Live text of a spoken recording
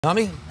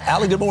Tommy,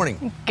 Allie, good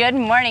morning. Good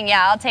morning.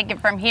 Yeah, I'll take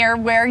it from here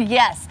where,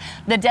 yes,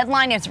 the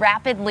deadline is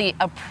rapidly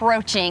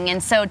approaching.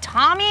 And so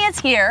Tommy is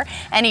here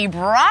and he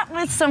brought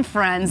with some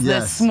friends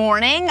this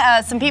morning,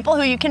 some people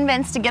who you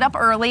convinced to get up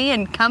early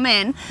and come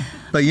in.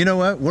 But you know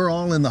what? We're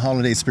all in the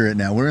holiday spirit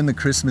now. We're in the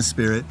Christmas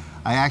spirit.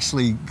 I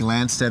actually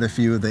glanced at a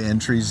few of the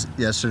entries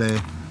yesterday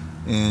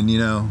and, you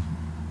know,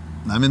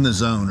 I'm in the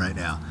zone right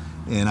now.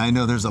 And I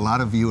know there's a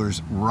lot of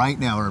viewers right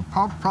now or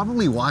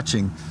probably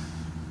watching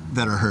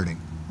that are hurting,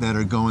 that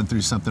are going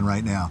through something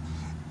right now.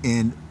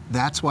 And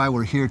that's why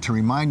we're here to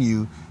remind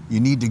you,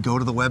 you need to go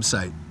to the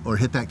website or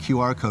hit that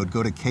QR code,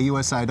 go to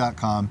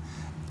kusi.com,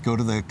 go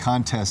to the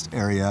contest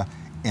area,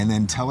 and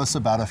then tell us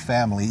about a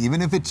family,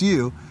 even if it's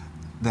you,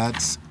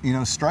 that's, you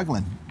know,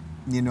 struggling.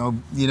 You know,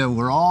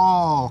 we're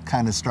all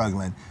kind of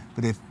struggling,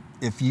 but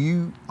if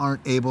you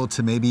aren't able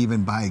to maybe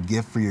even buy a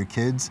gift for your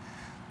kids,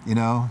 you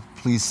know,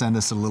 please send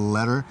us a little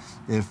letter.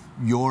 If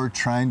you're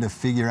trying to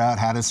figure out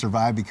how to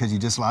survive because you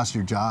just lost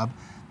your job,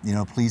 you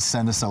know, please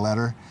send us a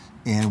letter.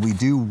 And we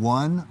do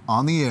one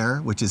on the air,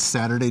 which is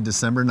Saturday,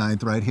 December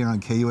 9th, right here on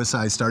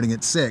KUSI, starting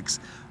at 6.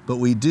 But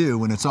we do,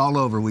 when it's all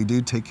over, we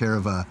do take care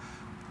of a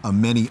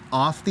mini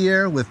off the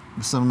air with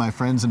some of my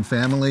friends and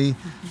family.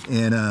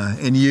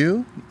 And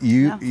you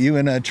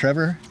and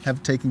Trevor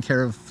have taken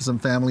care of some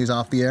families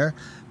off the air.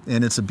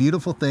 And it's a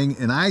beautiful thing.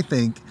 And I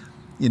think,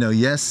 you know,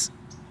 yes,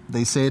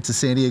 they say it's a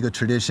San Diego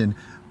tradition,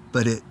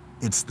 but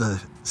it's the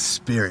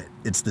spirit.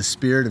 It's the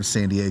spirit of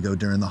San Diego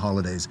during the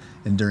holidays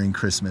and during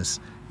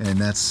Christmas. And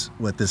that's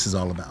what this is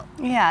all about.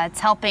 Yeah, it's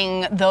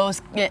helping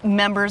those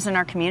members in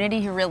our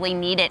community who really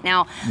need it.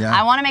 Now,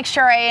 I want to make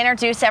sure I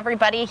introduce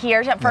everybody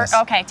here.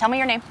 Okay, tell me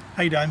your name.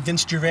 How you doing? I'm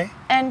Vince Gervais.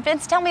 And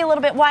Vince, tell me a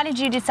little bit, why did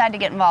you decide to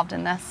get involved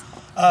in this?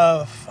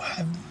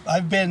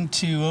 I've been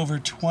to over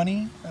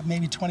 20,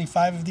 maybe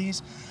 25 of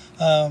these.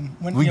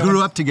 We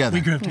grew up together.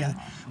 We grew up together.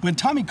 When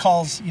Tommy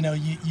calls, you know,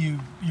 you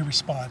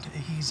respond.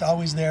 He's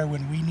always there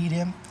when we need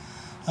him.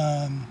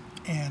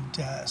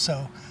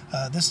 So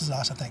this is an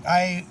awesome thing.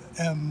 I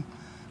am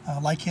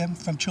like him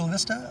from Chula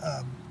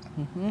Vista,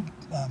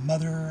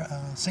 mother,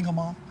 single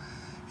mom,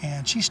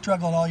 and she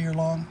struggled all year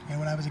long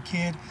when I was a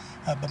kid,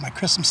 but my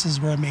Christmases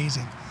were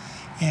amazing.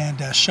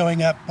 And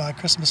showing up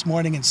Christmas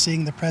morning and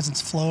seeing the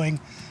presents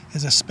flowing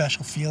is a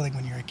special feeling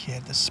when you're a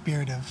kid, the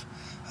spirit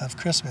of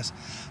Christmas.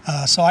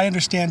 So I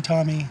understand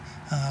Tommy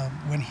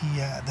when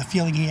the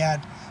feeling he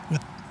had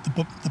with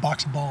the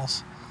box of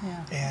balls.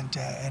 Yeah.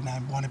 And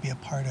I want to be a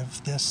part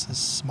of this, as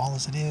small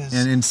as it is.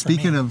 And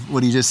speaking of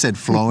what he just said,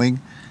 flowing,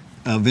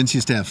 Vince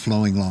used to have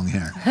flowing long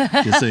hair,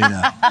 just so you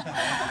know.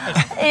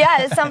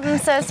 Yeah, it's something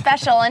so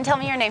special. And tell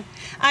me your name.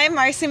 I'm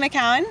Marcy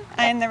McCowan.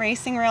 I'm the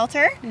racing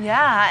realtor.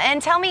 Yeah,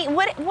 and tell me,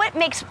 what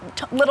makes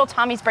little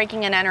Tommy's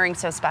breaking and entering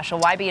so special?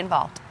 Why be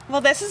involved? Well,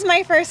 this is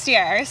my first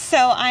year, so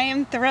I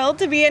am thrilled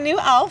to be a new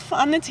elf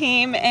on the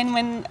team. And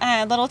when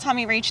little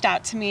Tommy reached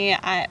out to me,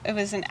 it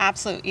was an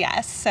absolute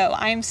yes. So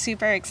I'm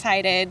super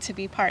excited to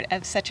be part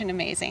of such an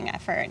amazing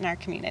effort in our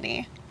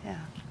community. Yeah.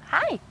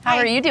 Hi. How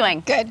are you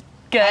doing? Good.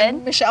 Good.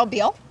 I'm Michelle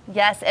Beal.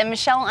 Yes, and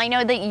Michelle, I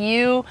know that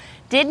you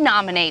did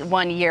nominate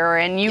one year,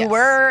 and you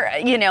were,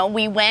 you know,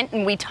 we went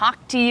and we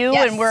talked to you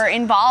and were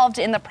involved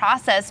in the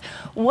process.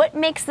 What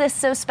makes this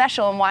so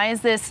special, and why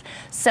is this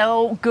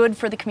so good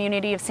for the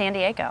community of San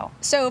Diego?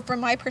 So from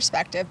my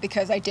perspective,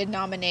 because I did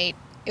nominate,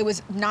 it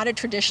was not a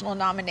traditional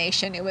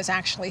nomination, it was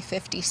actually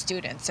 50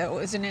 students, so it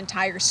was an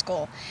entire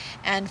school.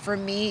 And for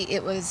me,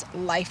 it was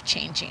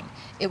life-changing.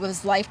 It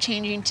was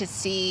life-changing to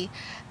see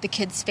the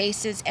kids'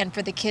 faces and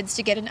for the kids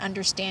to get an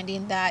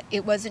understanding that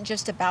it wasn't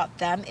just about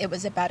them, it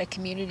was about a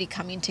community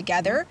coming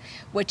together,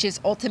 which is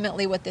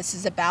ultimately what this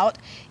is about.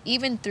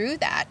 Even through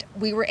that,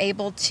 we were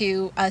able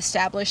to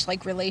establish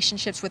like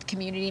relationships with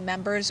community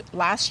members.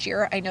 Last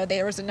year, I know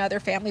there was another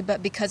family,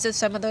 but because of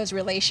some of those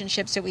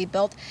relationships that we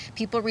built,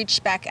 people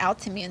reached back out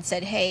to me and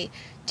said, hey,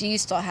 do you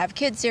still have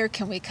kids there?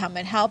 Can we come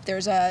and help?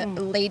 There's a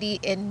lady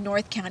in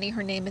North County,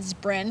 her name is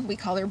Bryn. We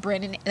call her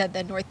Bryn in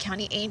the North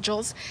County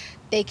Angels.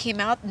 They came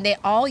out and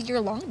all year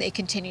long, they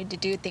continued to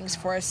do things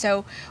for us.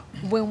 So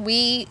when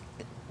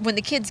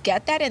the kids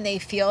get that and they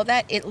feel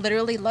that, it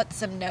literally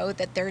lets them know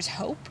that there's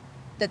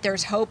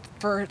hope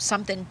for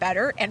something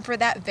better. And for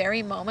that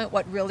very moment,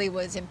 what really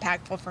was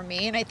impactful for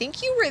me, and I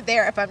think you were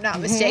there if I'm not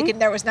mistaken,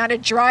 there was not a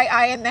dry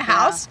eye in the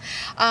house.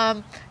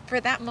 For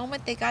that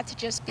moment, they got to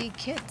just be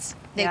kids.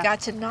 They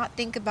got to not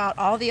think about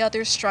all the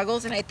other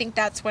struggles. And I think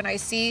that's when I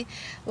see,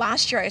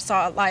 last year I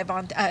saw it live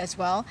on as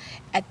well.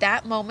 At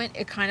that moment,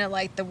 it kind of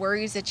like the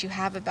worries that you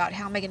have about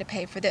how am I going to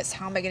pay for this?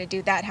 How am I going to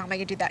do that? How am I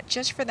going to do that?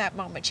 Just for that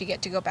moment, you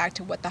get to go back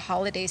to what the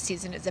holiday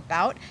season is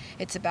about.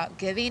 It's about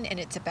giving, and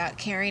it's about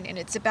caring, and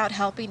it's about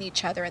helping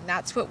each other. And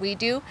that's what we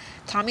do.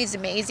 Tommy's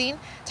amazing.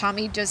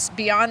 Tommy, just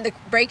beyond the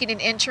breaking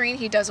and entering,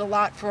 he does a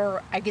lot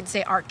for, I could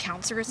say, our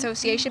Counselor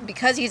Association,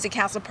 because he's a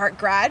Castle Park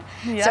grad.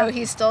 dad. Yeah. So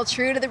he's still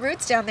true to the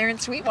roots down there in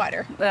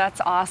Sweetwater.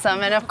 That's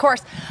awesome. And of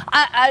course,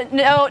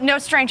 no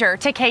stranger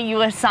to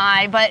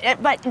KUSI,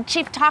 but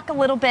Chief, talk a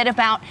little bit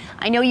about,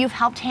 I know you've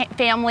helped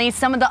families,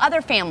 some of the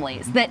other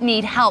families that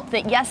need help,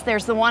 that yes,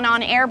 there's the one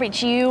on air,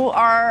 but you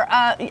are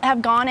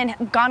have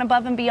gone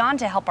above and beyond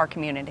to help our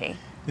community.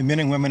 The men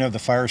and women of the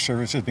fire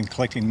service have been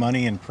collecting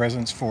money and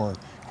presents for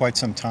quite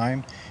some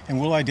time,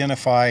 and we'll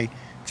identify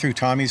through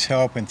Tommy's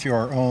help and through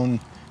our own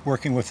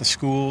working with the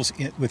schools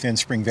within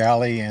Spring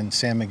Valley and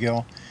San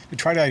Miguel to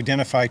try to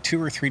identify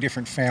 2 or 3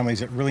 different families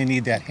that really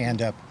need that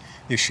hand up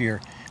this year.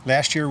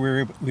 Last year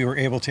we were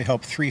able to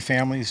help 3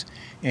 families,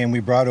 and we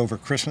brought over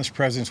Christmas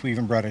presents. We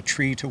even brought a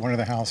tree to one of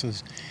the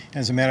houses. And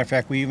as a matter of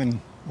fact, we even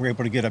were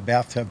able to get a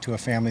bathtub to a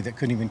family that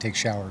couldn't even take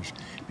showers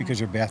because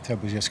their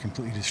bathtub was just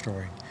completely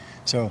destroyed.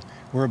 So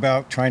we're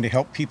about trying to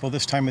help people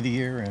this time of the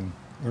year, and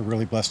we're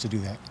really blessed to do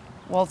that.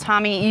 Well,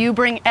 Tommy, you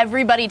bring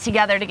everybody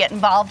together to get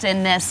involved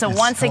in this. So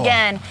once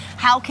again,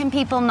 how can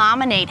people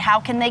nominate? How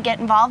can they get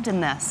involved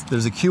in this?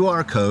 There's a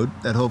QR code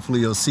that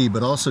hopefully you'll see,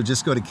 but also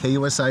just go to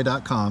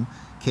KUSI.com,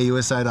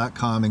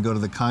 and go to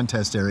the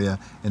contest area,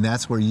 and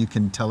that's where you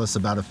can tell us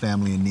about a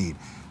family in need.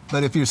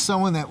 But if you're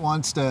someone that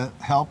wants to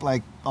help,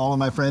 like all of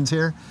my friends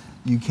here,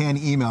 you can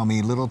email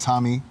me,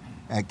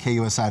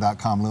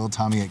 littletommy@KUSI.com,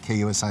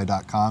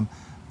 littletommy@KUSI.com.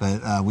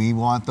 But we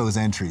want those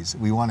entries.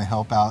 We want to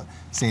help out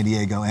San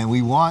Diego, and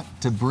we want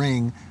to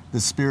bring the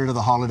spirit of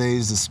the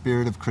holidays, the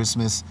spirit of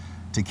Christmas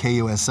to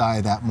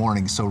KUSI that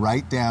morning. So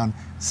write down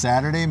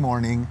Saturday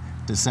morning,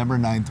 December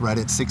 9th, right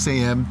at 6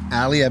 a.m.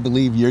 Allie, I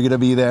believe you're going to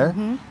be there.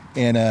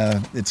 And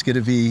it's going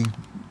to be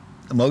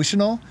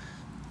emotional.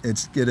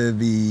 It's going to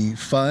be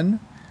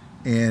fun.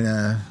 And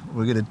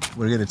we're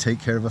gonna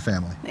take care of a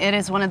family. It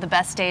is one of the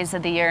best days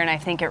of the year, and I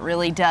think it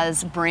really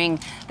does bring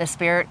the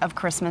spirit of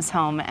Christmas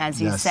home,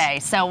 as you say.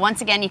 So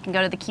once again, you can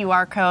go to the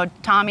QR code.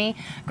 Tommy,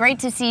 great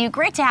to see you.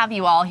 Great to have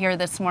you all here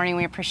this morning.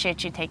 We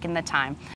appreciate you taking the time.